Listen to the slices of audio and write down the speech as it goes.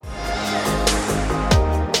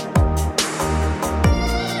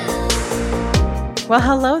Well,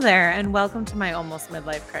 hello there, and welcome to my Almost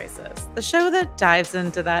Midlife Crisis, the show that dives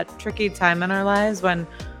into that tricky time in our lives when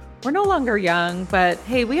we're no longer young, but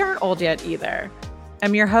hey, we aren't old yet either.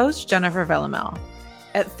 I'm your host, Jennifer Villamel.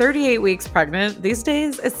 At 38 weeks pregnant, these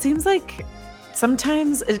days, it seems like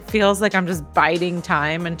sometimes it feels like I'm just biding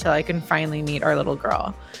time until I can finally meet our little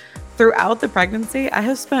girl. Throughout the pregnancy, I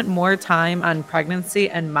have spent more time on pregnancy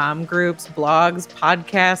and mom groups, blogs,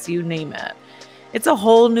 podcasts, you name it. It's a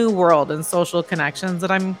whole new world and social connections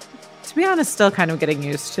that I'm, to be honest, still kind of getting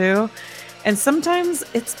used to. And sometimes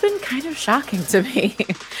it's been kind of shocking to me.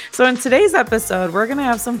 So in today's episode, we're going to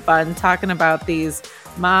have some fun talking about these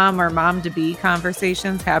mom or mom-to-be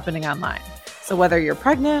conversations happening online. So whether you're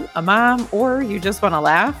pregnant, a mom, or you just want to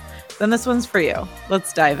laugh, then this one's for you.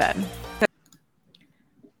 Let's dive in.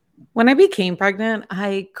 When I became pregnant,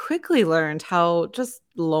 I quickly learned how just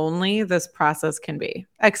lonely this process can be,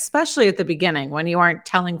 especially at the beginning when you aren't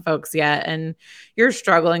telling folks yet and you're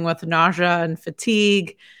struggling with nausea and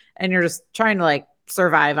fatigue and you're just trying to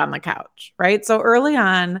survive on the couch, right? So early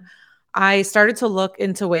on, I started to look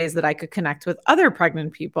into ways that I could connect with other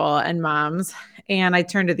pregnant people and moms, and I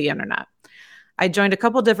turned to the internet. I joined a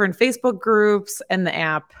couple different Facebook groups and the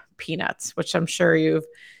app Peanuts, which I'm sure you've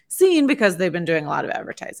seen because they've been doing a lot of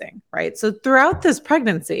advertising, right? So throughout this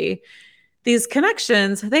pregnancy, these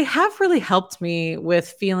connections, they have really helped me with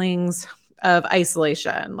feelings of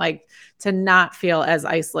isolation, like to not feel as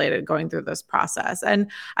isolated going through this process.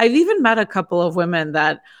 And I've even met a couple of women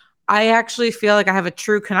that I actually feel like I have a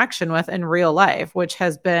true connection with in real life, which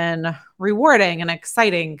has been rewarding and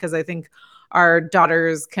exciting because I think our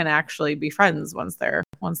daughters can actually be friends once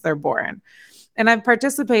they're born. And I've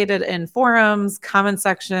participated in forums, comment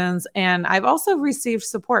sections, and I've also received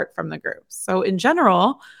support from the groups. So in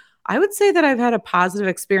general, I would say that I've had a positive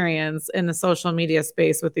experience in the social media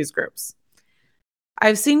space with these groups.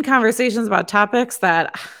 I've seen conversations about topics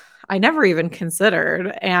that I never even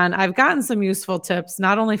considered, and I've gotten some useful tips,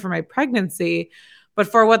 not only for my pregnancy, but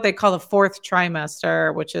for what they call the fourth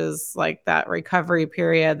trimester, which is like that recovery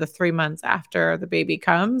period, the 3 months after the baby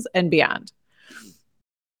comes and beyond.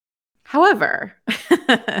 However,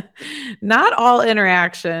 not all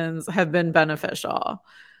interactions have been beneficial.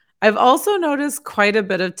 I've also noticed quite a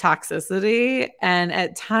bit of toxicity and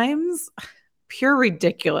at times pure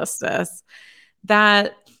ridiculousness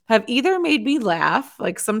that have either made me laugh,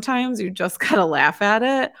 like sometimes you just gotta laugh at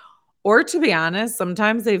it, or to be honest,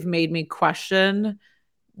 sometimes they've made me question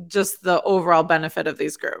just the overall benefit of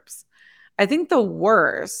these groups. I think the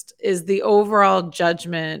worst is the overall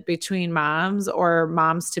judgment between moms or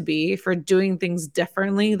moms to be for doing things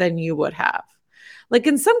differently than you would have. Like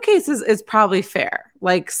in some cases, it's probably fair,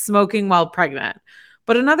 like smoking while pregnant.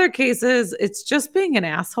 But in other cases, it's just being an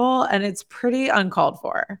asshole and it's pretty uncalled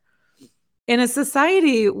for. In a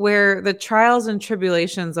society where the trials and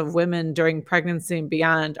tribulations of women during pregnancy and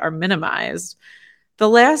beyond are minimized, the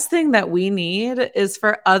last thing that we need is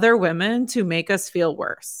for other women to make us feel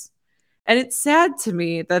worse. And it's sad to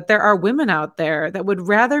me that there are women out there that would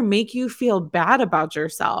rather make you feel bad about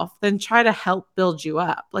yourself than try to help build you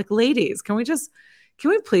up. Like, ladies, can we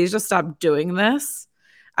please just stop doing this?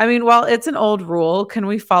 I mean, while it's an old rule, can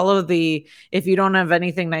we follow the if you don't have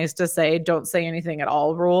anything nice to say, don't say anything at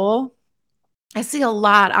all rule? I see a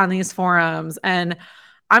lot on these forums, and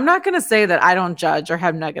I'm not going to say that I don't judge or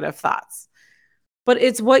have negative thoughts. But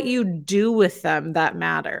it's what you do with them that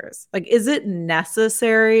matters. Like, is it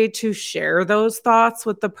necessary to share those thoughts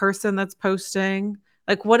with the person that's posting?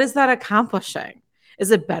 Like, what is that accomplishing?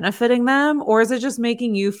 Is it benefiting them or is it just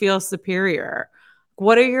making you feel superior?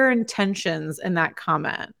 What are your intentions in that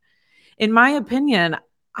comment? In my opinion,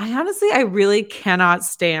 I really cannot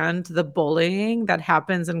stand the bullying that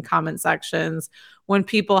happens in comment sections when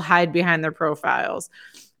people hide behind their profiles.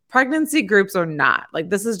 Pregnancy groups are not like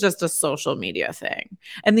this is just a social media thing.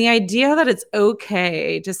 And the idea that it's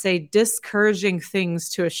okay to say discouraging things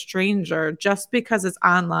to a stranger just because it's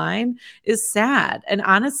online is sad. And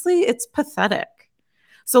honestly, it's pathetic.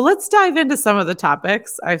 So let's dive into some of the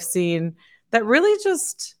topics I've seen that really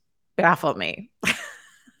just baffle me.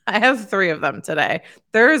 I have three of them today.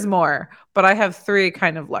 There is more, but I have three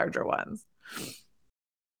kind of larger ones.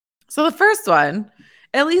 So the first one,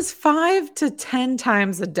 at least 5 to 10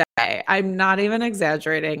 times a day, I'm not even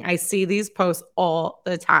exaggerating. I see these posts all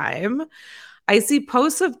the time. I see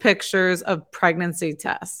posts of pictures of pregnancy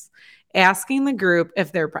tests asking the group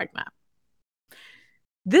if they're pregnant.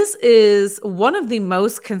 This is one of the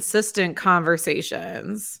most consistent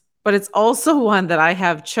conversations, but it's also one that I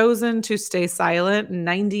have chosen to stay silent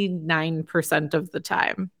 99% of the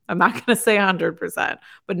time. I'm not going to say 100%,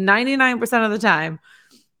 but 99% of the time,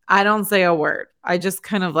 I don't say a word. I just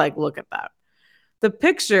kind of look at that. The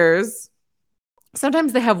pictures,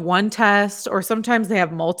 sometimes they have one test or sometimes they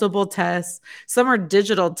have multiple tests. Some are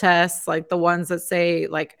digital tests, like the ones that say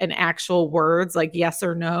like an actual words like yes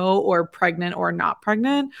or no or pregnant or not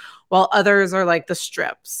pregnant, while others are like the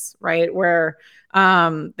strips, right? Where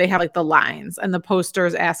they have like the lines and the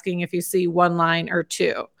posters asking if you see one line or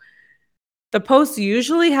two. The posts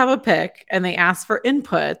usually have a pic and they ask for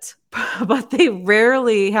input, but they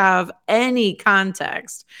rarely have any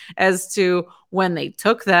context as to when they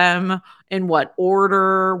took them, in what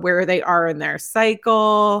order, where they are in their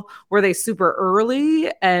cycle. Were they super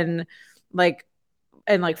early like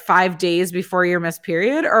and like 5 days before your missed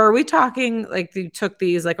period? Or are we talking like you took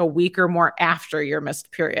these like a week or more after your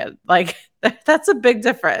missed period? Like that's a big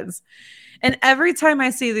difference. And every time I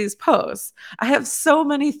see these posts, I have so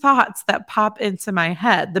many thoughts that pop into my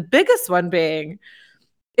head. The biggest one being,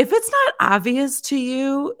 if it's not obvious to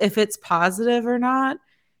you if it's positive or not,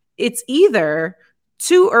 it's either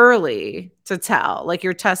too early to tell, like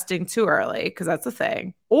you're testing too early, because that's a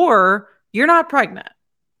thing, or you're not pregnant.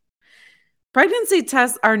 Pregnancy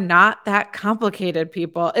tests are not that complicated,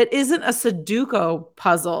 people. It isn't a Sudoku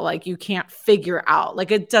puzzle like you can't figure out.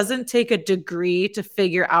 Like it doesn't take a degree to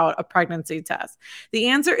figure out a pregnancy test. The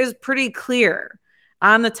answer is pretty clear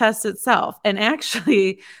on the test itself. And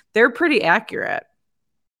actually, they're pretty accurate.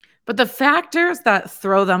 But the factors that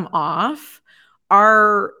throw them off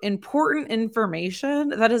are important information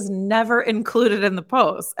that is never included in the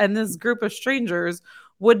post. And this group of strangers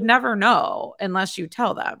would never know unless you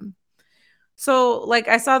tell them. So, like,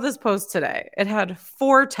 I saw this post today. It had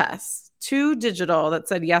 4 tests, 2 digital that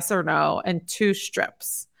said yes or no, and 2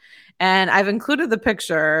 strips. And I've included the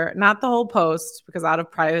picture, not the whole post, because out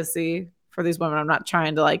of privacy for these women, I'm not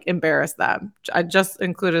trying to like embarrass them. I just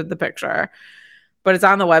included the picture, but it's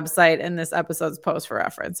on the website in this episode's post for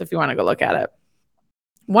reference if you want to go look at it.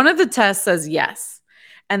 One of the tests says yes,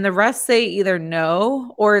 and the rest say either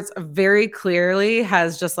no, or it's very clearly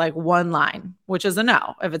has just like one line, which is a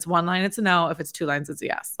no. If it's one line, it's a no. If it's 2 lines, it's a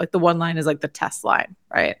yes. Like the one line is like the test line,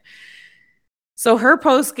 right? So her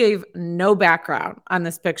post gave no background on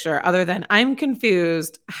this picture other than, I'm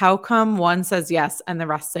confused. How come one says yes and the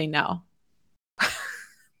rest say no?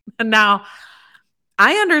 Now,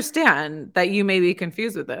 I understand that you may be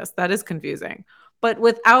confused with this. That is confusing. But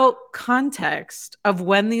without context of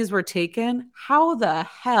when these were taken, how the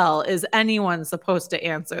hell is anyone supposed to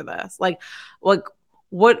answer this? Like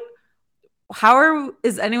what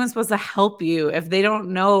is anyone supposed to help you if they don't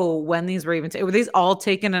know when these were even taken? Were these all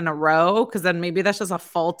taken in a row? Because then maybe that's just a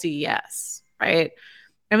faulty yes, right?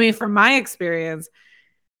 I mean, from my experience,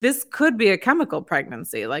 this could be a chemical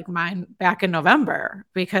pregnancy like mine back in November,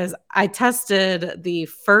 because I tested the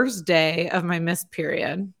first day of my missed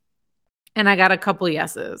period and I got a couple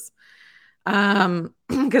yeses.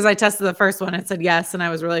 Because I tested the first one, it said yes, and I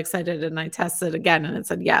was really excited. And I tested again and it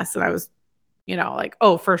said yes. And I was, like,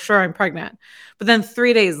 oh, for sure I'm pregnant. But then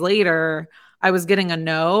 3 days later, I was getting a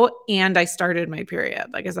no and I started my period.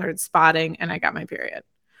 Like I started spotting and I got my period.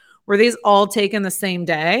 Were these all taken the same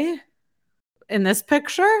day in this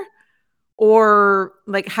picture? Or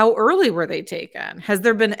like how early were they taken? Has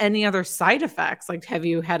there been any other side effects? Like, have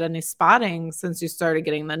you had any spotting since you started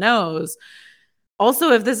getting the nose?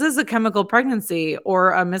 Also, if this is a chemical pregnancy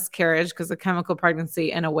or a miscarriage, because a chemical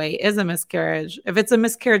pregnancy in a way is a miscarriage, if it's a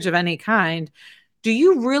miscarriage of any kind, do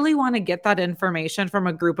you really want to get that information from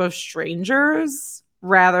a group of strangers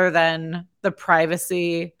rather than the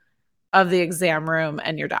privacy of the exam room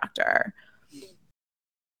and your doctor?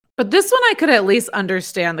 But this one, I could at least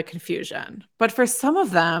understand the confusion. But for some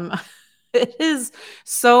of them, it is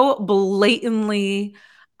so blatantly,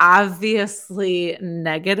 obviously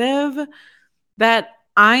negative that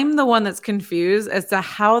I'm the one that's confused as to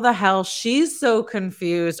how the hell she's so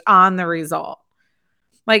confused on the result.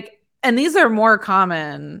 Like, and these are more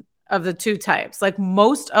common of the 2 types. Like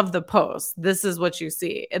most of the posts, this is what you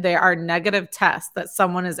see. They are negative tests that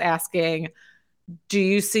someone is asking, do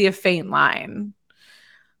you see a faint line?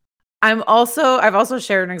 I've also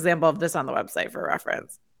shared an example of this on the website for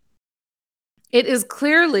reference. It is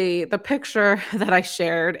clearly the picture that I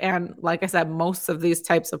shared, and like I said, most of these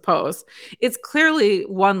types of posts, it's clearly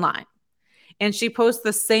one line. And she posts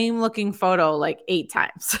the same looking photo like 8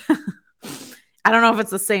 times. I don't know if it's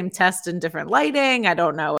the same test in different lighting. I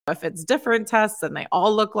don't know if it's different tests and they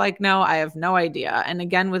all look like no. I have no idea. And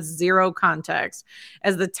again, with zero context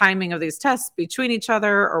as the timing of these tests between each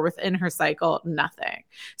other or within her cycle, nothing.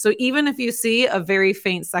 So even if you see a very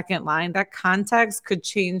faint second line, that context could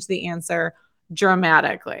change the answer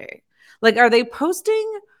dramatically. Like, are they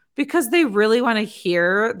posting because they really want to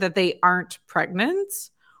hear that they aren't pregnant?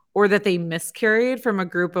 or that they miscarried from a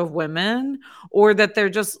group of women, or that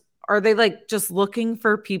are they like just looking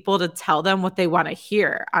for people to tell them what they want to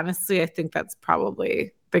hear? Honestly, I think that's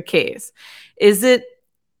probably the case. Is it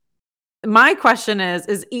My question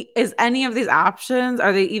is any of these options,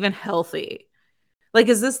 are they even healthy? Like,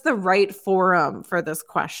 is this the right forum for this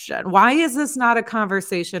question? Why is this not a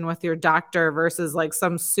conversation with your doctor versus like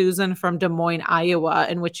some Susan from Des Moines, Iowa,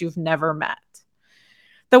 in which you've never met?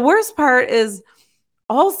 The worst part is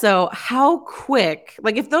also how quick,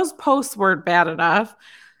 like, if those posts weren't bad enough,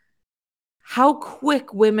 how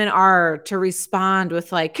quick women are to respond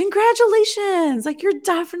with, like, congratulations, like, you're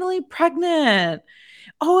definitely pregnant.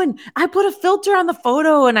 Oh, and I put a filter on the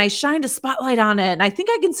photo and I shined a spotlight on it. And I think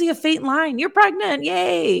I can see a faint line. You're pregnant.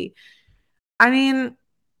 Yay. I mean,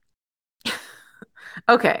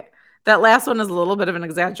 okay. That last one is a little bit of an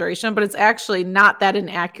exaggeration, but it's actually not that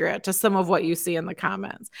inaccurate to some of what you see in the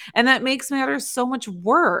comments. And that makes matters so much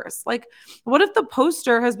worse. Like, what if the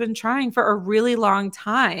poster has been trying for a really long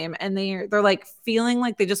time and they're like feeling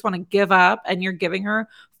like they just want to give up and you're giving her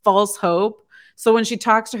false hope? So when she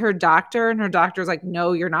talks to her doctor and her doctor's like,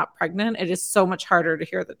 no, you're not pregnant, it is so much harder to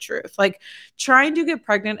hear the truth. Like, trying to get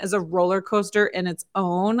pregnant is a roller coaster in its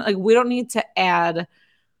own. Like, we don't need to add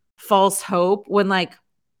false hope when, like,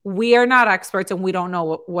 we are not experts and we don't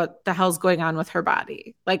know what the hell's going on with her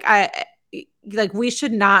body. Like, we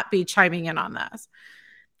should not be chiming in on this.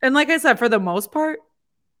 And like I said, for the most part,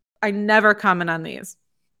 I never comment on these.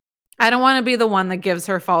 I don't want to be the one that gives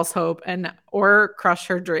her false hope or crush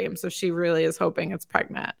her dreams if she really is hoping it's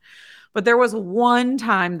pregnant. But there was one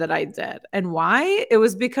time that I did. And why? It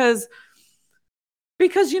was because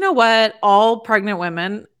you know what? All pregnant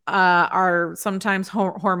women are sometimes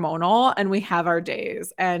hormonal, and we have our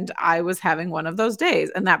days. And I was having one of those days.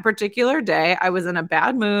 And that particular day, I was in a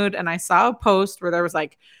bad mood and I saw a post where there was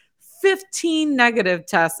like 15 negative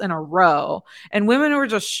tests in a row, and women were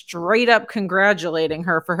just straight up congratulating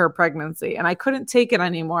her for her pregnancy. And I couldn't take it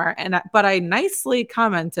anymore. But I nicely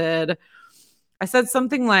commented. I said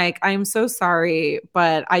something like, I'm so sorry,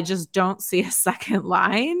 but I just don't see a second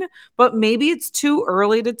line. But maybe it's too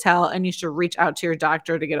early to tell, and you should reach out to your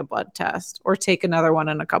doctor to get a blood test or take another one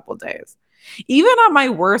in a couple days. Even on my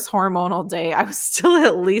worst hormonal day, I was still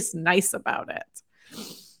at least nice about it.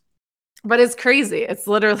 But it's crazy. It's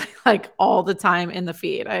literally like all the time in the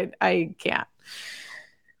feed. I can't.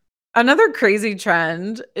 Another crazy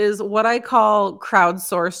trend is what I call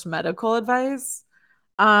crowdsourced medical advice.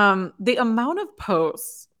 The amount of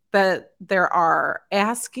posts that there are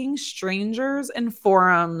asking strangers in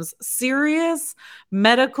forums serious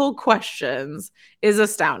medical questions is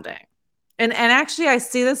astounding. And actually, I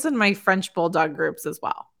see this in my French bulldog groups as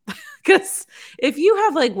well. Because if you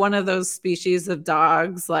have like one of those species of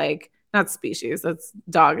dogs, like, not species, that's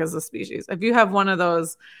dog as a species. If you have one of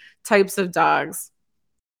those types of dogs,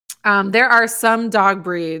 there are some dog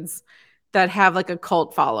breeds that have like a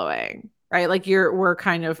cult following, right? Like, we're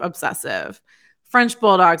kind of obsessive. French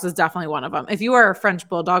bulldogs is definitely one of them. If you are a French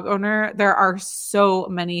bulldog owner, there are so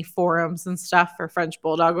many forums and stuff for French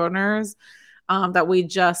bulldog owners that we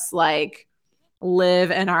just like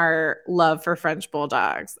live in our love for French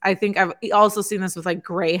bulldogs. I think I've also seen this with like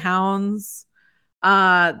greyhounds.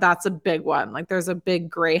 That's a big one. Like, there's a big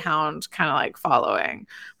greyhound kind of like following.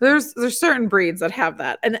 There's certain breeds that have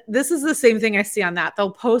that. And this is the same thing I see on that.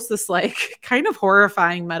 They'll post this like kind of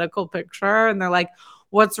horrifying medical picture and they're like,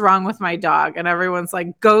 what's wrong with my dog? And everyone's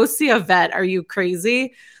like, go see a vet. Are you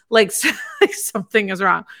crazy? Like, something is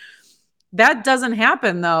wrong. That doesn't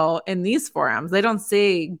happen though in these forums. They don't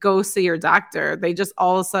say go see your doctor. They just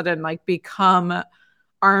all of a sudden like become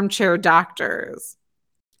armchair doctors.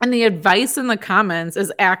 And the advice in the comments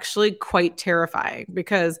is actually quite terrifying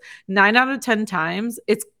because 9 out of 10 times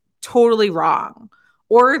it's totally wrong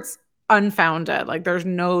or it's unfounded. Like, there's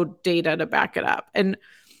no data to back it up. And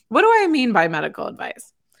what do I mean by medical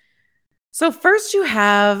advice? So first you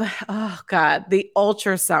have, oh God, the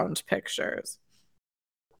ultrasound pictures.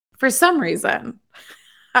 For some reason,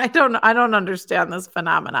 I don't understand this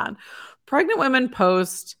phenomenon. Pregnant women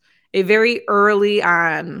post a very early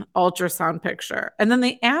on ultrasound picture, and then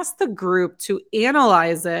they ask the group to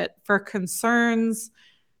analyze it for concerns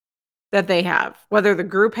that they have, whether the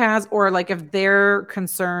group has or like if they're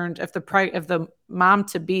concerned, if the mom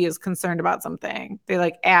to be is concerned about something, they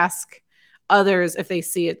like ask others if they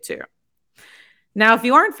see it too. Now, if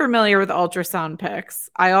you aren't familiar with ultrasound pics,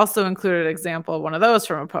 I also included an example of one of those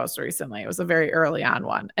from a post recently. It was a very early on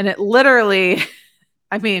one. And it literally,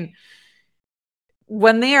 I mean,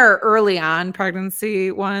 when they are early on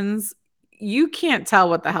pregnancy ones, you can't tell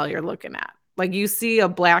what the hell you're looking at. Like, you see a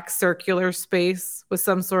black circular space with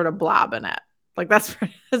some sort of blob in it. Like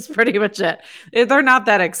that's pretty much it. They're not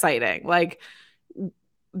that exciting. Like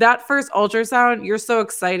that first ultrasound, you're so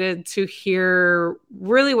excited to hear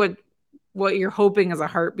really what you're hoping is a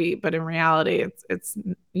heartbeat, but in reality, it's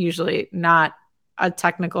usually not a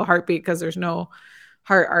technical heartbeat because there's no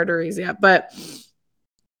heart arteries yet. But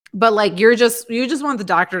like you just want the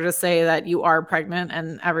doctor to say that you are pregnant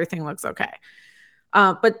and everything looks okay.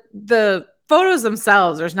 But the photos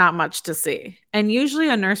themselves, there's not much to see. And usually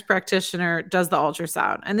a nurse practitioner does the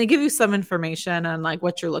ultrasound and they give you some information on like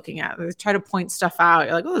what you're looking at. They try to point stuff out.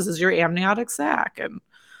 You're like, oh, this is your amniotic sac and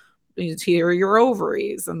here are your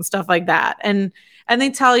ovaries and stuff like that. And they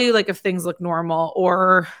tell you like if things look normal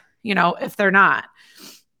or, if they're not.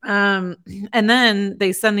 And then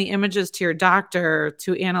they send the images to your doctor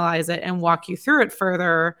to analyze it and walk you through it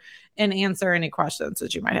further and answer any questions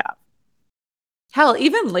that you might have. Hell,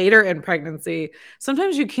 even later in pregnancy,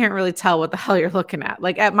 sometimes you can't really tell what the hell you're looking at.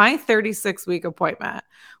 Like at my 36-week appointment,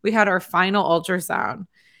 we had our final ultrasound.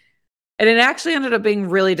 And it actually ended up being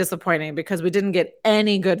really disappointing because we didn't get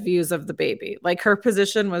any good views of the baby. Like her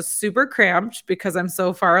position was super cramped because I'm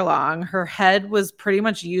so far along. Her head was pretty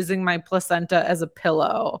much using my placenta as a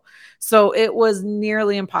pillow. So it was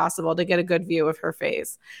nearly impossible to get a good view of her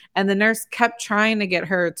face. And the nurse kept trying to get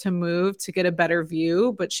her to move to get a better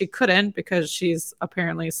view, but she couldn't because she's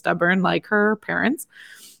apparently stubborn like her parents.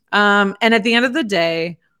 And at the end of the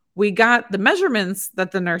day, we got the measurements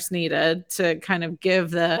that the nurse needed to kind of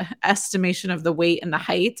give the estimation of the weight and the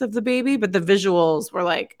height of the baby, but the visuals were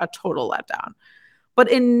like a total letdown.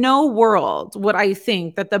 But in no world would I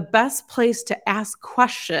think that the best place to ask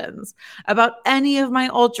questions about any of my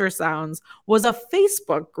ultrasounds was a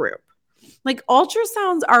Facebook group. Like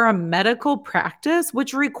ultrasounds are a medical practice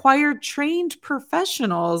which require trained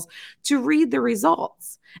professionals to read the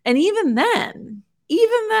results. And even then,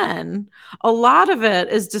 a lot of it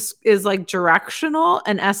is like directional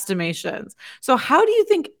and estimations. So how do you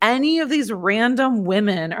think any of these random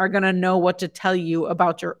women are going to know what to tell you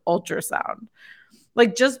about your ultrasound?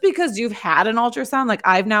 Like just because you've had an ultrasound, like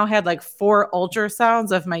I've now had like 4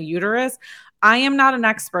 ultrasounds of my uterus, I am not an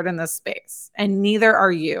expert in this space and neither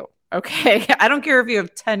are you. Okay. I don't care if you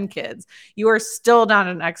have 10 kids. You are still not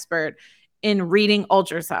an expert in reading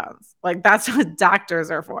ultrasounds. Like that's what doctors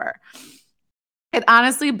are for. It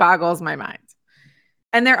honestly boggles my mind.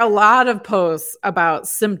 And there are a lot of posts about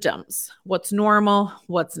symptoms, what's normal,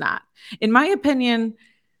 what's not. In my opinion,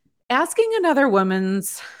 asking another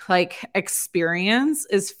woman's like experience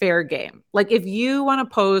is fair game. Like if you want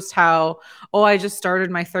to post how, oh, I just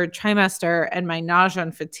started my 3rd trimester and my nausea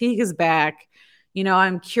and fatigue is back,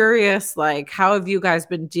 I'm curious, like, how have you guys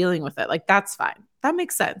been dealing with it? Like, that's fine. That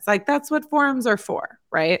makes sense. Like, that's what forums are for,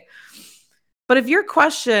 right? But if your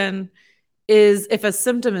question is if a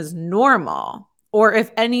symptom is normal or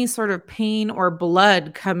if any sort of pain or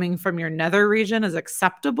blood coming from your nether region is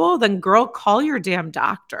acceptable, then girl, call your damn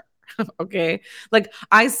doctor. Okay. Like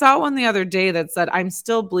I saw one the other day that said, I'm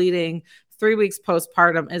still bleeding 3 weeks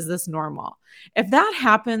postpartum. Is this normal? If that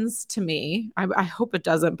happens to me, I hope it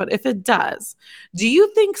doesn't, but if it does, do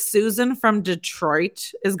you think Susan from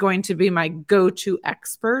Detroit is going to be my go-to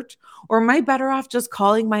expert or am I better off just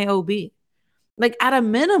calling my OB? Like at a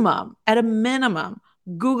minimum,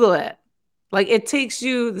 Google it. Like it takes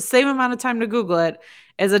you the same amount of time to Google it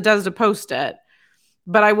as it does to post it.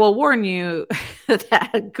 But I will warn you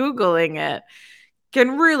that Googling it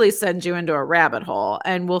can really send you into a rabbit hole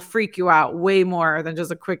and will freak you out way more than just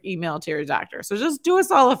a quick email to your doctor. So just do us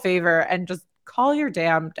all a favor and just call your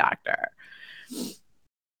damn doctor.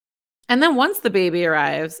 And then once the baby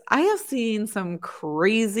arrives, I have seen some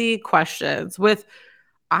crazy questions with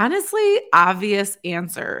honestly obvious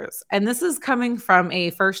answers. And this is coming from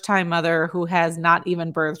a first-time mother who has not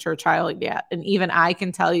even birthed her child yet. And even I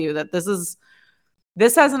can tell you that this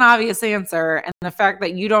has an obvious answer. And the fact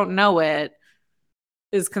that you don't know it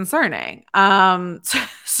is concerning.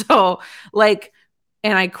 So like,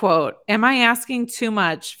 and I quote, am I asking too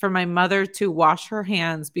much for my mother to wash her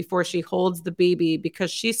hands before she holds the baby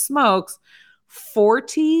because she smokes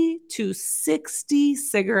 40 to 60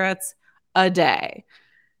 cigarettes a day?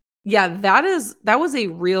 Yeah, that was a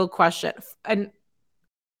real question. And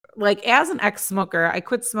like as an ex-smoker, I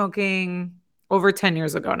quit smoking over 10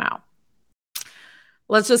 years ago now.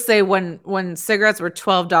 Let's just say when cigarettes were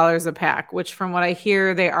 $12 a pack, which from what I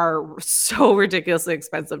hear, they are so ridiculously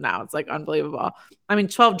expensive now. It's like unbelievable. I mean,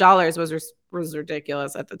 $12 was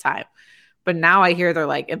ridiculous at the time. But now I hear they're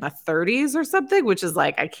like in the 30s or something, which is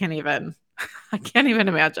like I can't even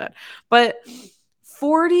imagine. But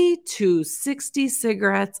 40 to 60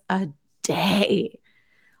 cigarettes a day.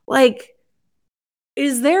 Like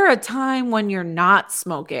Is there a time when you're not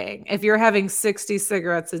smoking? If you're having 60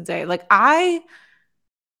 cigarettes a day?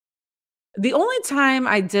 The only time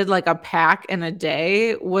I did like a pack in a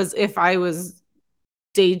day was if I was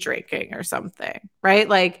day drinking or something, right?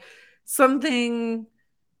 Like something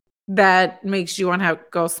that makes you want to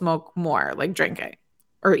go smoke more, like drinking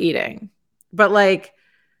or eating. But like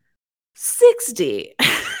 60,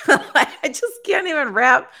 I just can't even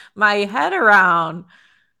wrap my head around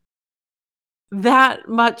that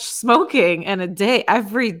much smoking in a day. I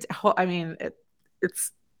mean,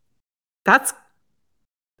 it's that's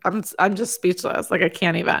I'm just speechless. Like I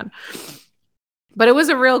can't even. But it was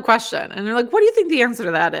a real question. And they're like, what do you think the answer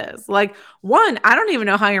to that is? Like, one, I don't even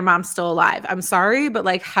know how your mom's still alive. I'm sorry, but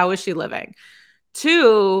like, how is she living?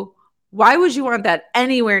 Two, why would you want that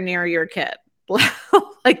anywhere near your kid?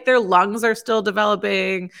 Like, their lungs are still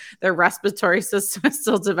developing, their respiratory system is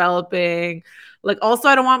still developing. Like, also,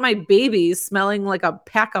 I don't want my baby smelling like a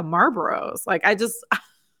pack of Marlboros. Like, I just,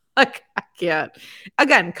 like, I can't.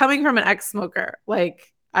 Again, coming from an ex smoker,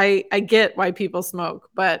 like, I get why people smoke,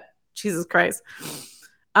 but Jesus Christ.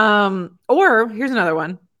 Or here's another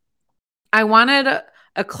one. I wanted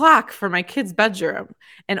a clock for my kid's bedroom,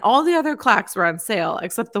 and all the other clocks were on sale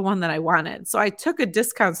except the one that I wanted. So I took a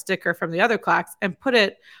discount sticker from the other clocks and put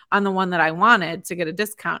it on the one that I wanted to get a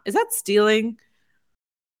discount. Is that stealing?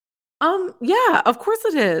 Yeah, of course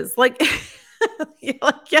it is. Like,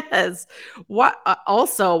 like yes. What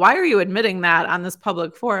also, why are you admitting that on this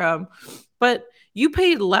public forum? But you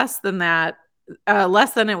paid less than that,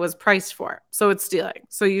 less than it was priced for. So it's stealing.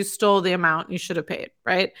 So you stole the amount you should have paid,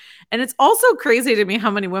 right? And it's also crazy to me how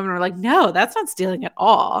many women are like, no, that's not stealing at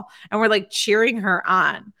all. And we're like cheering her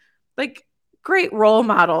on. Like, great role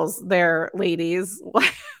models there, ladies.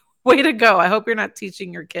 Way to go. I hope you're not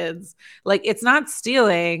teaching your kids. Like, it's not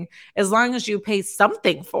stealing as long as you pay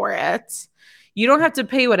something for it. You don't have to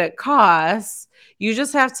pay what it costs. You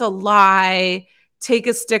just have to lie, take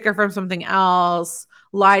a sticker from something else,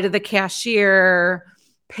 lie to the cashier,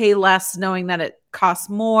 pay less knowing that it costs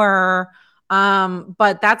more.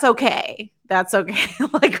 But that's okay. That's okay.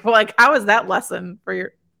 like how is that lesson for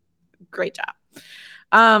your great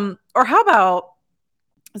job? Or how about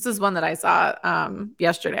this is one that I saw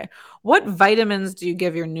yesterday. What vitamins do you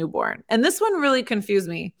give your newborn? And this one really confused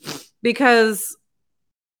me because,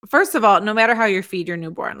 first of all, no matter how you feed your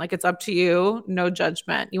newborn, like it's up to you, no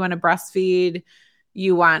judgment. You want to breastfeed,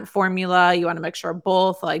 you want formula, you want a mixture of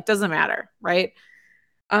both, like doesn't matter, right?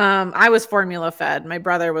 I was formula fed. My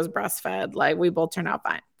brother was breastfed. Like we both turned out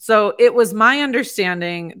fine. So it was my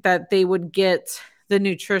understanding that they would get the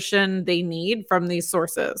nutrition they need from these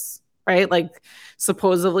sources, right? Like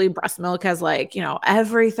supposedly breast milk has like,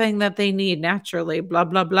 everything that they need naturally, blah,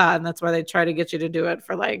 blah, blah. And that's why they try to get you to do it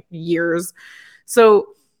for like years.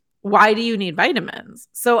 So why do you need vitamins?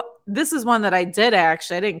 So this is one that I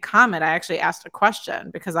didn't comment. I actually asked a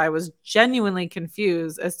question because I was genuinely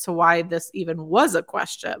confused as to why this even was a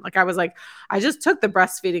question. Like I was like, I just took the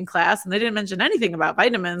breastfeeding class and they didn't mention anything about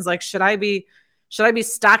vitamins. Like, should I be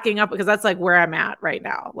stocking up? Because that's like where I'm at right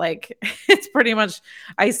now. Like it's pretty much,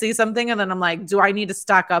 I see something and then I'm like, do I need to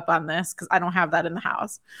stock up on this? Because I don't have that in the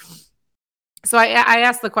house. So I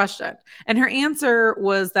asked the question and her answer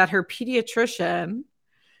was that her pediatrician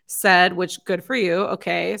said, which good for you.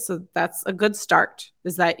 Okay. So that's a good start,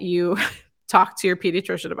 is that you talk to your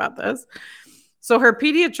pediatrician about this. So her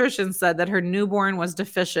pediatrician said that her newborn was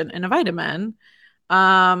deficient in a vitamin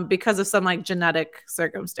because of some like genetic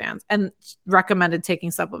circumstance and recommended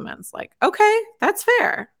taking supplements. Like, okay, that's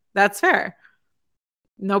fair. That's fair.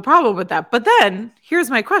 No problem with that. But then here's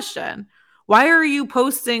my question. Why are you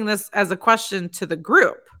posting this as a question to the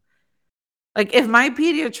group? Like, if my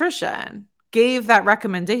pediatrician gave that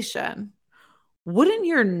recommendation, wouldn't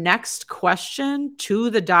your next question to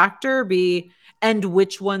the doctor be, and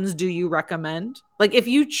which ones do you recommend? Like, if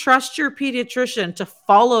you trust your pediatrician to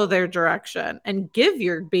follow their direction and give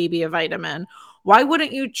your baby a vitamin, why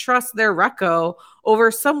wouldn't you trust their reco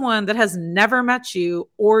over someone that has never met you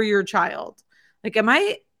or your child? Like, am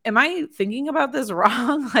I thinking about this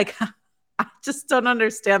wrong? Like, I just don't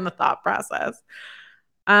understand the thought process.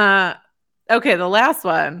 Uh, okay, the last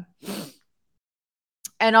one,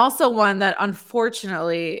 and also one that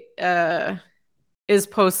unfortunately is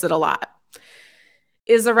posted a lot,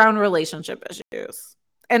 is around relationship issues.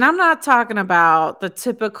 And I'm not talking about the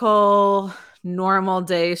typical normal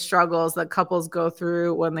day struggles that couples go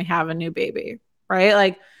through when they have a new baby, right?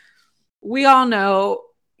 Like we all know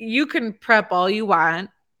you can prep all you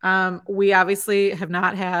want. We obviously have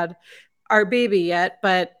not had our baby yet,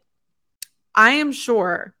 but I am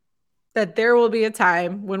sure that there will be a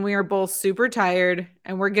time when we are both super tired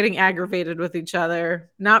and we're getting aggravated with each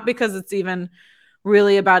other, not because it's even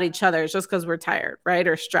really about each other, it's just because we're tired, right?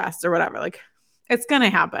 Or stressed or whatever. Like, it's going to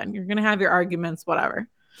happen. You're going to have your arguments, whatever.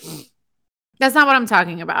 That's not what I'm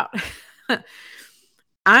talking about.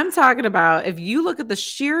 I'm talking about if you look at the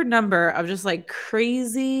sheer number of just like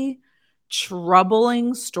crazy,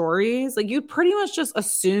 troubling stories, like you pretty much just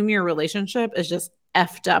assume your relationship is just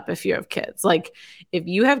effed up if you have kids. Like if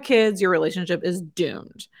you have kids, your relationship is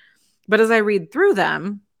doomed. But as I read through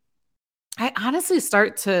them, I honestly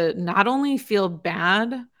start to not only feel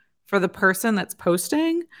bad for the person that's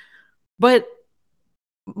posting, but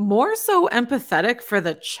more so empathetic for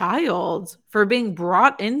the child for being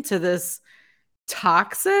brought into this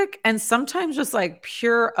toxic and sometimes just like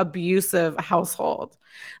pure abusive household.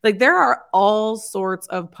 Like there are all sorts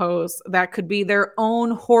of posts that could be their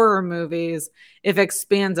own horror movies if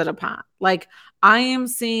expanded upon. Like I am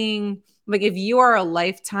seeing, like if you are a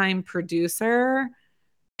Lifetime producer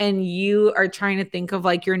and you are trying to think of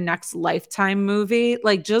like your next Lifetime movie,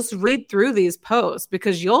 like just read through these posts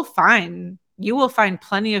because you will find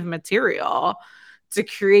plenty of material to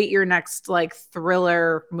create your next like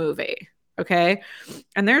thriller movie. Okay.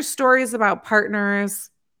 And there's stories about partners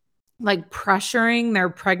like pressuring their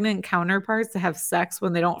pregnant counterparts to have sex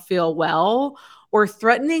when they don't feel well or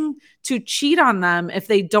threatening to cheat on them if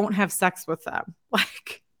they don't have sex with them.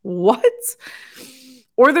 Like, what?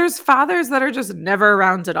 Or there's fathers that are just never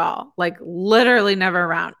around at all, like literally never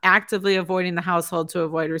around, actively avoiding the household to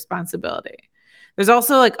avoid responsibility. There's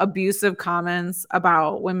also like abusive comments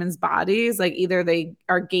about women's bodies, like either they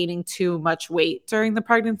are gaining too much weight during the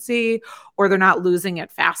pregnancy or they're not losing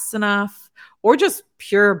it fast enough or just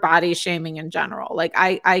pure body shaming in general. Like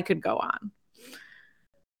I could go on.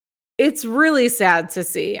 It's really sad to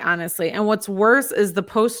see, honestly. And what's worse is the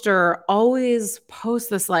poster always posts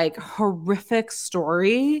this like horrific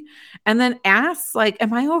story and then asks like,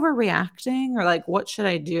 am I overreacting or like, what should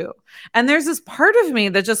I do? And there's this part of me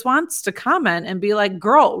that just wants to comment and be like,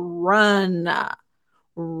 girl, run,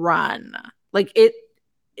 run. Like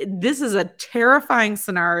this is a terrifying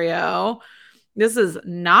scenario. This is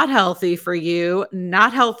not healthy for you,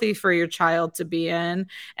 not healthy for your child to be in.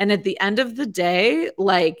 And at the end of the day,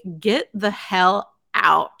 like, get the hell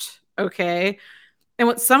out. Okay. And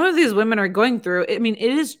what some of these women are going through, I mean,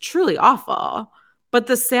 it is truly awful. But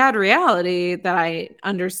the sad reality that I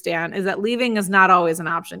understand is that leaving is not always an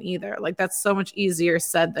option either. Like, that's so much easier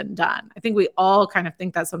said than done. I think we all kind of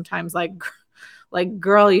think that sometimes, like,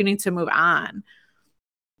 girl, you need to move on.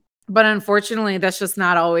 But unfortunately, that's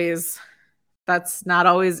not always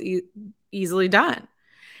easily done.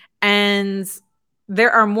 And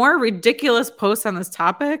there are more ridiculous posts on this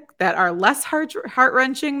topic that are less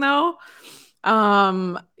heart-wrenching though.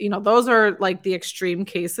 Those are like the extreme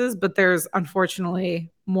cases, but there's unfortunately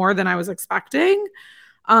more than I was expecting.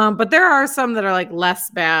 But there are some that are like less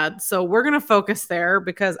bad. So we're going to focus there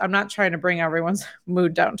because I'm not trying to bring everyone's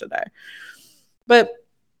mood down today. But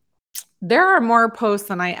there are more posts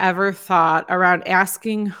than I ever thought around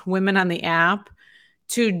asking women on the app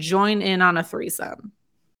to join in on a threesome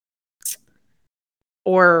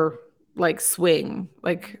or like swing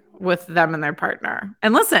like with them and their partner.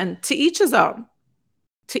 And listen, to each his own.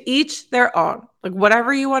 To each their own. Like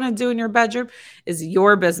whatever you want to do in your bedroom is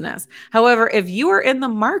your business. However, if you are in the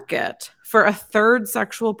market for a third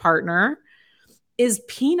sexual partner, is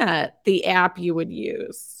Peanut the app you would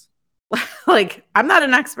use? Like, I'm not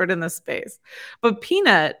an expert in this space, but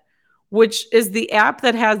Peanut, which is the app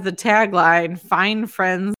that has the tagline, find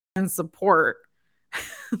friends and support.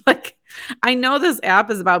 Like, I know this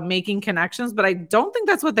app is about making connections, but I don't think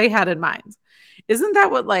that's what they had in mind. Isn't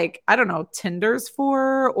that what, like, I don't know, Tinder's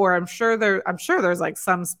for? Or I'm sure there's like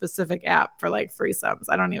some specific app for like threesomes.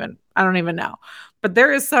 I don't even know. But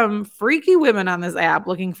there is some freaky women on this app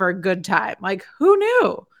looking for a good time. Like, who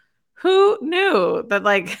knew? Who knew that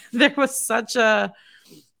like there was such a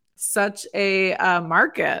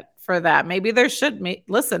market for that? Maybe there should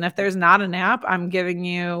listen, if there's not an app, I'm giving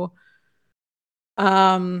you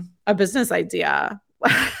a business idea.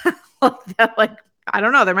 That, like, I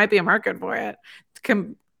don't know, there might be a market for it,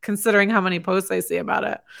 considering how many posts I see about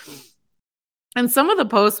it. And some of the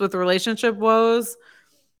posts with relationship woes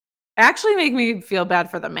actually make me feel bad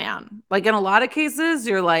for the man. Like in a lot of cases,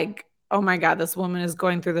 you're like, oh my God, this woman is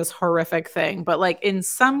going through this horrific thing. But like in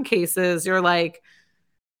some cases, you're like,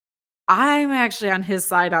 I'm actually on his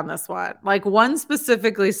side on this one. Like one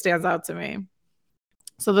specifically stands out to me.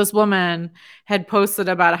 So this woman had posted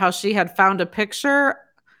about how she had found a picture.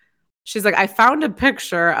 She's like, I found a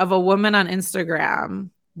picture of a woman on Instagram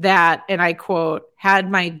that, and I quote,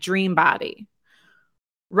 had my dream body.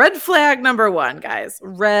 Red flag number one, guys.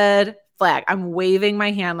 Red flag. I'm waving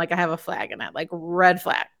my hand like I have a flag in it, like red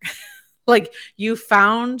flag. Like you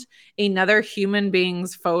found another human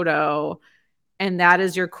being's photo and that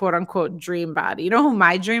is your quote unquote dream body. You know who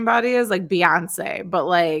my dream body is? Like Beyonce, but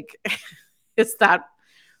like it's that,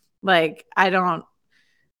 like, I don't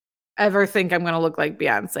ever think I'm going to look like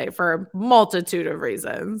Beyonce for a multitude of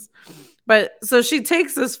reasons. But so she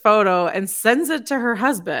takes this photo and sends it to her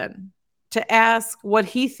husband to ask what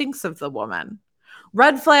he thinks of the woman.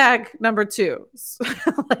 Red flag number two.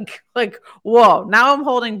 Whoa, now I'm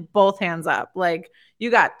holding both hands up. Like, you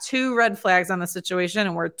got two red flags on the situation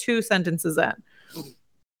and we're two sentences in.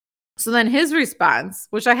 So then his response,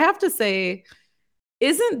 which I have to say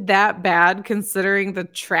isn't that bad considering the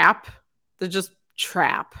trap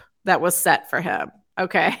that was set for him.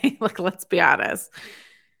 Okay. Like, let's be honest.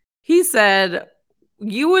 He said,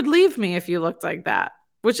 you would leave me if you looked like that,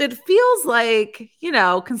 which it feels like, you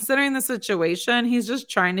know, considering the situation, he's just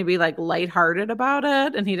trying to be like lighthearted about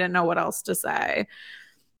it. And he didn't know what else to say.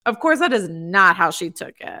 Of course, that is not how she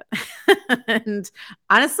took it. And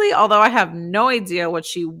honestly, although I have no idea what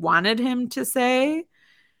she wanted him to say,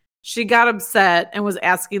 she got upset and was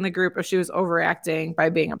asking the group if she was overreacting by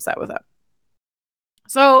being upset with him.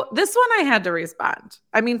 So this one I had to respond.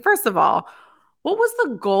 I mean, first of all, what was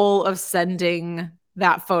the goal of sending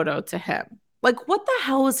that photo to him? Like, what the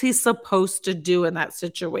hell was he supposed to do in that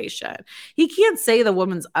situation? He can't say the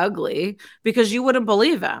woman's ugly because you wouldn't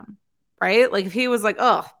believe him, right? Like, if he was like,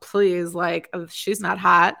 oh, please, like, she's not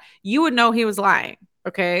hot, you would know he was lying,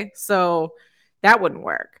 okay? So that wouldn't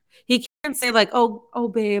work. He can't say like, oh,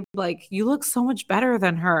 babe, like, you look so much better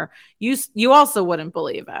than her. You also wouldn't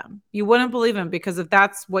believe him. You wouldn't believe him because if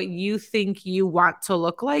that's what you think you want to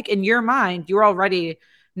look like in your mind, you're already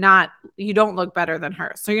you don't look better than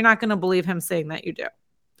her. So you're not going to believe him saying that you do.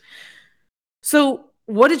 So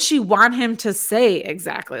what did she want him to say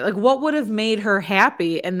exactly? Like, what would have made her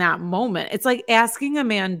happy in that moment? It's like asking a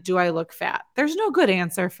man, do I look fat? There's no good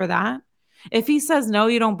answer for that. If he says no,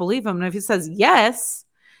 you don't believe him. And if he says yes,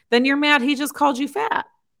 then you're mad he just called you fat.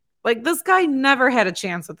 Like, this guy never had a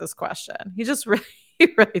chance at this question. He just really,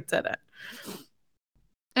 really didn't.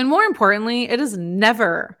 And more importantly, it is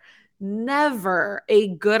never a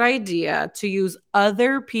good idea to use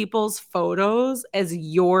other people's photos as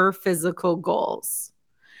your physical goals.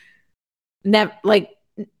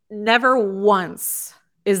 Never once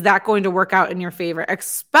is that going to work out in your favor,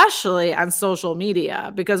 especially on social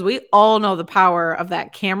media, because we all know the power of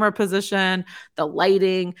that camera position, the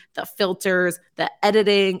lighting, the filters, the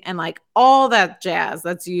editing, and like all that jazz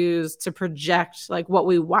that's used to project like what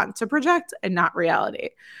we want to project and not reality.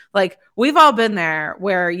 Like, we've all been there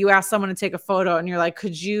where you ask someone to take a photo and you're like,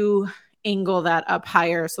 could you angle that up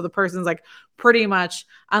higher? So the person's like pretty much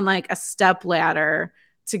on like a step ladder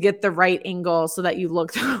to get the right angle so that you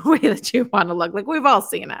look the way that you want to look. Like, we've all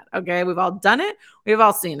seen it. Okay. We've all done it. We've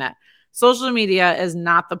all seen it. Social media is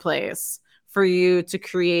not the place for you to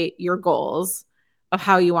create your goals of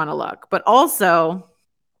how you want to look. But also,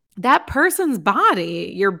 that person's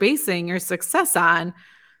body you're basing your success on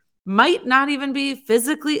might not even be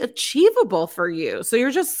physically achievable for you. So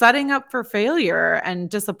you're just setting up for failure and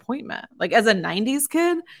disappointment. Like, as a 90s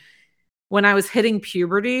kid, when I was hitting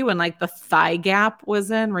puberty, when like the thigh gap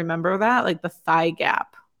was in, remember that? Like, the thigh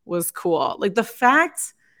gap was cool. Like, the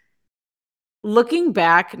fact, looking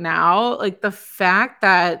back now, like the fact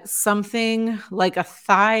that something like a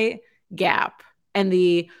thigh gap and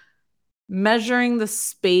the measuring the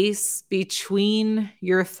space between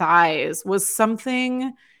your thighs was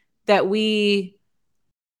something that we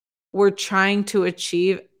were trying to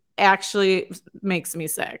achieve actually makes me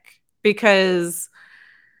sick, because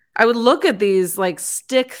I would look at these like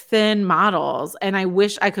stick thin models and I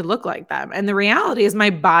wish I could look like them. And the reality is my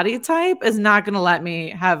body type is not going to let me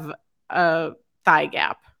have a thigh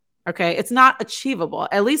gap. Okay. It's not achievable,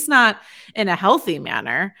 at least not in a healthy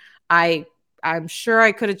manner. I'm sure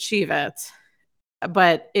I could achieve it,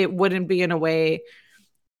 but it wouldn't be in a way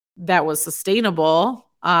that was sustainable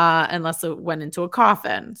unless it went into a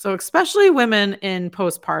coffin. So especially women in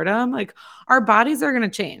postpartum, like, our bodies are going to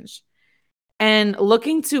change. And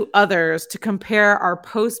looking to others to compare our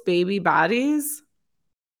post-baby bodies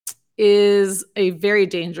is a very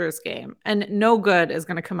dangerous game, and no good is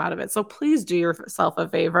going to come out of it. So please do yourself a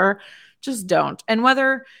favor. Just don't. And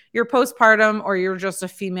whether you're postpartum or you're just a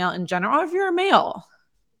female in general, or if you're a male,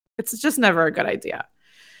 it's just never a good idea.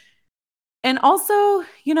 And also,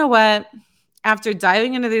 you know what? After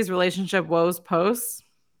diving into these relationship woes posts,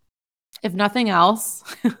 if nothing else,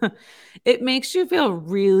 it makes you feel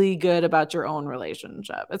really good about your own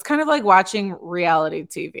relationship. It's kind of like watching reality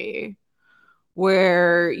TV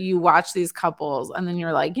where you watch these couples and then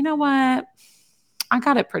you're like, you know what? I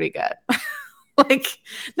got it pretty good. Like,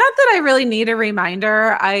 not that I really need a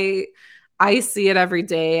reminder. I see it every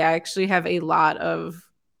day. I actually have a lot of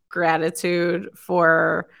gratitude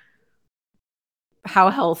for how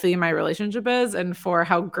healthy my relationship is and for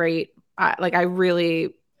how great I'm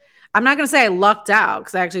not going to say I lucked out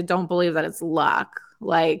because I actually don't believe that it's luck.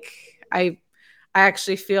 Like I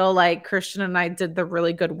actually feel like Christian and I did the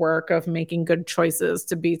really good work of making good choices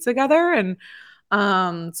to be together. And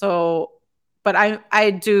but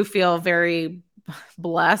I do feel very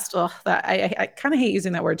blessed. Ugh, that I kind of hate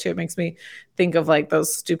using that word too. It makes me think of like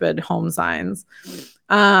those stupid home signs.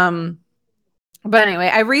 But anyway,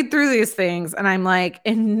 I read through these things and I'm like,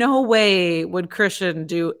 in no way would Christian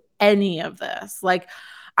do any of this. Like,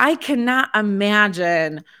 I cannot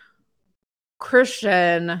imagine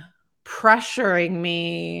Christian pressuring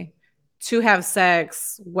me to have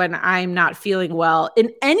sex when I'm not feeling well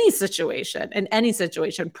in any situation,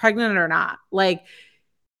 pregnant or not. Like,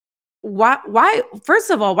 why, first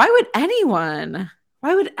of all, why would anyone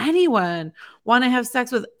want to have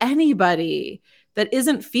sex with anybody that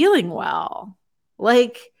isn't feeling well?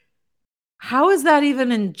 Like, how is that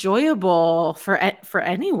even enjoyable for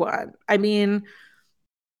anyone? I mean,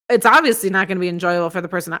 it's obviously not going to be enjoyable for the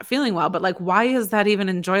person not feeling well, but like, why is that even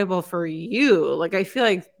enjoyable for you? Like, I feel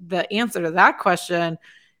like the answer to that question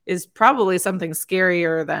is probably something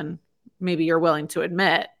scarier than maybe you're willing to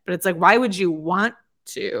admit. But it's like, why would you want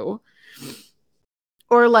to?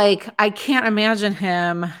 Or like, I can't imagine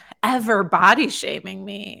him ever body shaming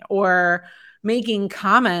me or making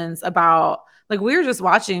comments about, like, we were just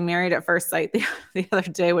watching Married at First Sight the other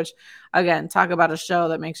day, which, again, talk about a show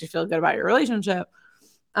that makes you feel good about your relationship.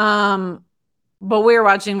 But we were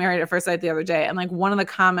watching Married at First Sight the other day, and like one of the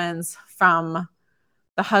comments from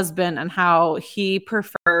the husband and how he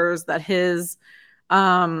prefers that his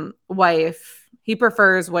wife, he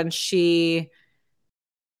prefers when she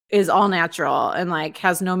is all natural and like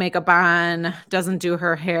has no makeup on, doesn't do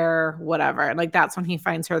her hair, whatever. And like that's when he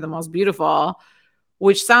finds her the most beautiful,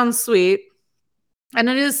 which sounds sweet. And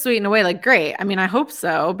it is sweet in a way, like, great. I mean, I hope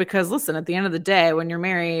so, because listen, at the end of the day, when you're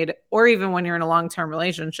married or even when you're in a long-term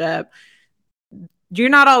relationship, you're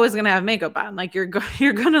not always going to have makeup on. Like you're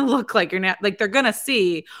going to look like you're not, like they're going to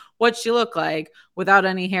see what you look like without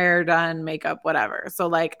any hair done, makeup, whatever. So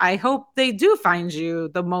like, I hope they do find you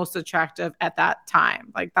the most attractive at that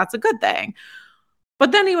time. Like that's a good thing.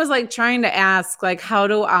 But then he was like trying to ask, like, how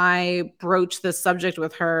do I broach this subject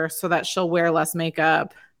with her so that she'll wear less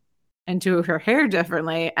makeup and do her hair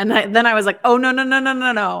differently? And then I was like, oh, no. I'm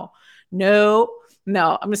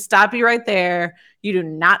going to stop you right there. You do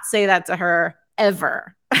not say that to her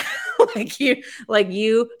ever. like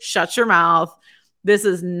you shut your mouth. This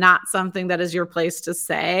is not something that is your place to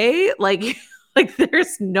say. Like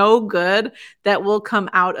there's no good that will come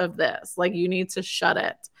out of this. Like you need to shut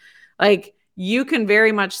it. Like you can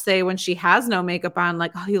very much say when she has no makeup on,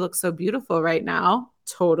 like, oh, you look so beautiful right now.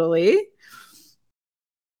 Totally.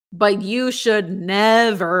 But you should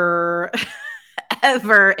never,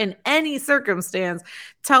 ever in any circumstance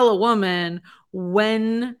tell a woman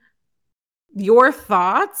when your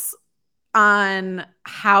thoughts on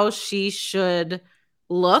how she should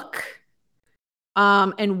look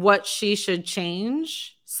and what she should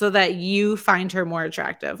change so that you find her more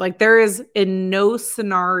attractive. Like there is in no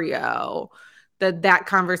scenario that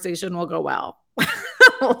conversation will go well.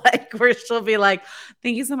 Like where she'll be like,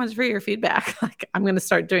 thank you so much for your feedback. Like I'm going to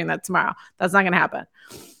start doing that tomorrow. That's not going to happen.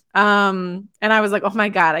 And I was like, oh my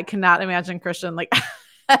God, I cannot imagine Christian like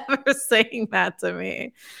ever saying that to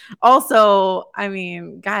me. Also, I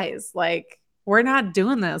mean, guys, like we're not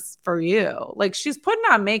doing this for you. Like she's putting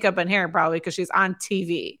on makeup and hair probably because she's on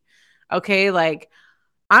TV. Okay. Like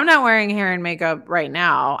I'm not wearing hair and makeup right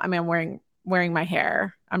now. I mean, I'm wearing my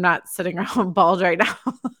hair. I'm not sitting around bald right now.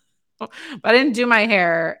 But I didn't do my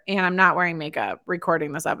hair and I'm not wearing makeup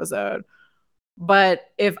recording this episode. But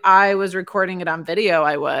if I was recording it on video,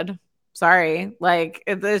 I would. Sorry. Like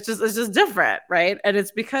it's just different, right? And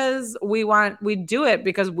it's because we do it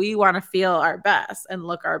because we want to feel our best and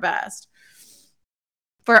look our best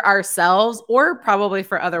for ourselves or probably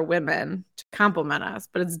for other women to compliment us,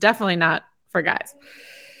 but it's definitely not for guys.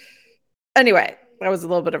 Anyway, that was a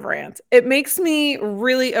little bit of a rant. It makes me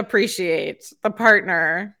really appreciate the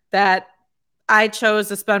partner that I chose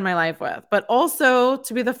to spend my life with, but also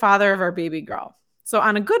to be the father of our baby girl. So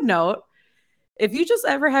on a good note, if you just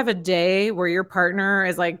ever have a day where your partner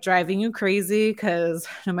is like driving you crazy, because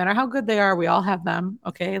no matter how good they are, we all have them.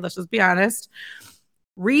 Okay, let's just be honest.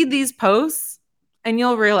 Read these posts and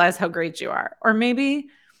you'll realize how great you are. Or maybe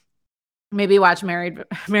watch Married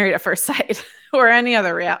at First Sight or any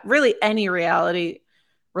other really any reality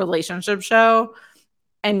relationship show,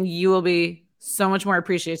 and you will be so much more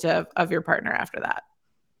appreciative of your partner after that.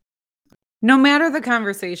 No matter the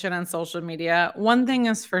conversation on social media, one thing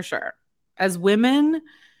is for sure. As women,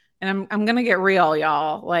 and I'm going to get real,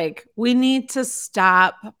 y'all, like we need to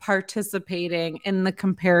stop participating in the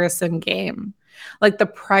comparison game. Like the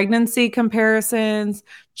pregnancy comparisons,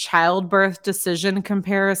 childbirth decision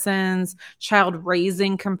comparisons, child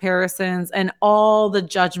raising comparisons, and all the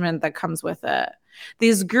judgment that comes with it.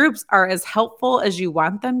 These groups are as helpful as you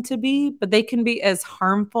want them to be, but they can be as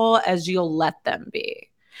harmful as you'll let them be.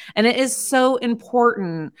 And it is so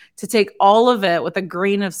important to take all of it with a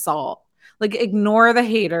grain of salt. Like ignore the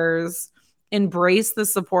haters, embrace the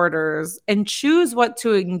supporters, and choose what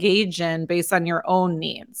to engage in based on your own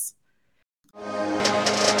needs.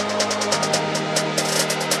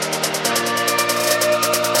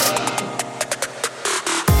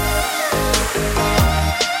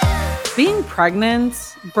 Being pregnant,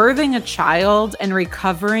 birthing a child, and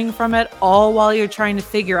recovering from it all while you're trying to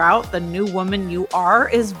figure out the new woman you are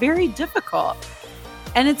is very difficult.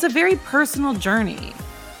 And it's a very personal journey.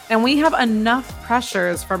 And we have enough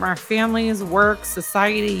pressures from our families, work,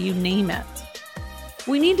 society, you name it.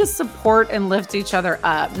 We need to support and lift each other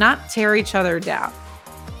up, not tear each other down.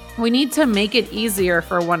 We need to make it easier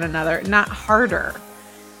for one another, not harder.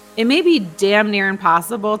 It may be damn near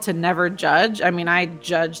impossible to never judge. I mean, I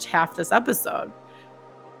judged half this episode,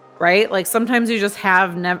 right? Like sometimes you just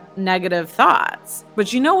have negative thoughts.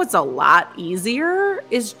 But you know what's a lot easier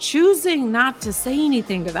is choosing not to say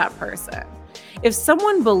anything to that person. If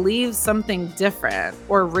someone believes something different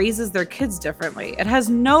or raises their kids differently, it has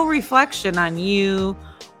no reflection on you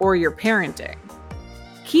or your parenting.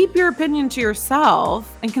 Keep your opinion to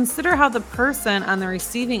yourself and consider how the person on the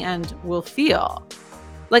receiving end will feel.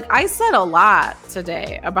 Like I said a lot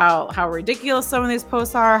today about how ridiculous some of these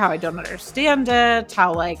posts are, how I don't understand it,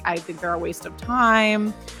 how like I think they're a waste of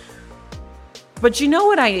time. But you know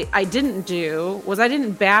what I didn't do was I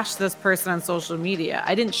didn't bash this person on social media.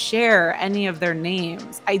 I didn't share any of their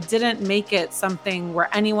names. I didn't make it something where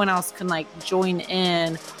anyone else can like join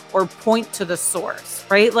in or point to the source,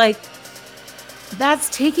 right? Like that's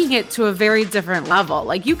taking it to a very different level.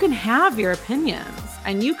 Like you can have your opinions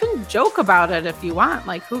and you can joke about it if you want,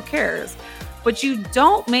 like who cares? But you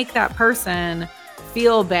don't make that person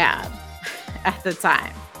feel bad at the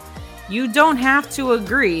time. You don't have to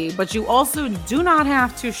agree, but you also do not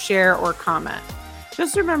have to share or comment.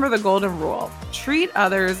 Just remember the golden rule. Treat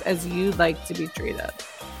others as you'd like to be treated.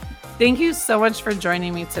 Thank you so much for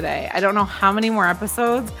joining me today. I don't know how many more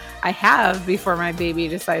episodes I have before my baby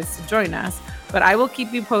decides to join us, but I will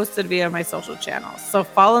keep you posted via my social channels. So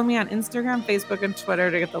follow me on Instagram, Facebook, and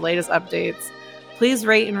Twitter to get the latest updates. Please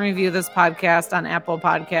rate and review this podcast on Apple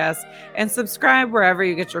Podcasts and subscribe wherever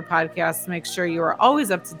you get your podcasts to make sure you are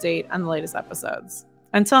always up to date on the latest episodes.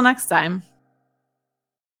 Until next time.